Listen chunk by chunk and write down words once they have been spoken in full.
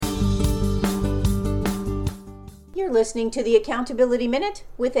You're listening to the Accountability Minute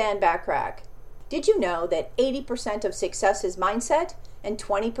with Ann Backrack. Did you know that 80% of success is mindset and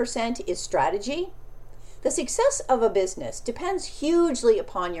 20% is strategy? The success of a business depends hugely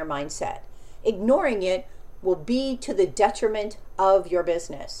upon your mindset. Ignoring it will be to the detriment of your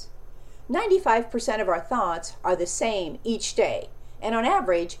business. 95% of our thoughts are the same each day, and on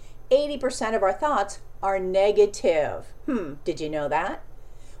average, 80% of our thoughts are negative. Did you know that?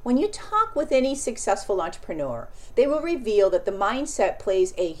 When you talk with any successful entrepreneur, they will reveal that the mindset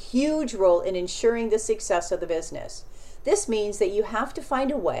plays a huge role in ensuring the success of the business. This means that you have to find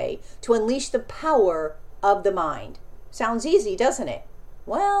a way to unleash the power of the mind. Sounds easy, doesn't it?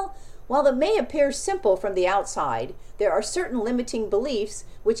 Well, while it may appear simple from the outside, there are certain limiting beliefs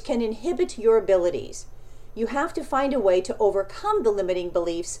which can inhibit your abilities. You have to find a way to overcome the limiting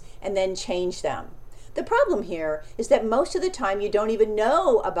beliefs and then change them. The problem here is that most of the time you don't even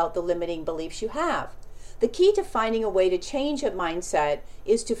know about the limiting beliefs you have. The key to finding a way to change a mindset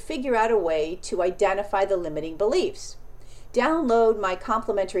is to figure out a way to identify the limiting beliefs. Download my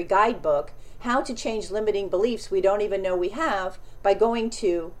complimentary guidebook, How to Change Limiting Beliefs We Don't Even Know We Have, by going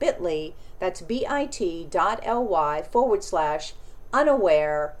to bit.ly, that's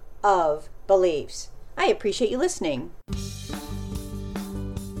bit.ly/unaware of beliefs. I appreciate you listening.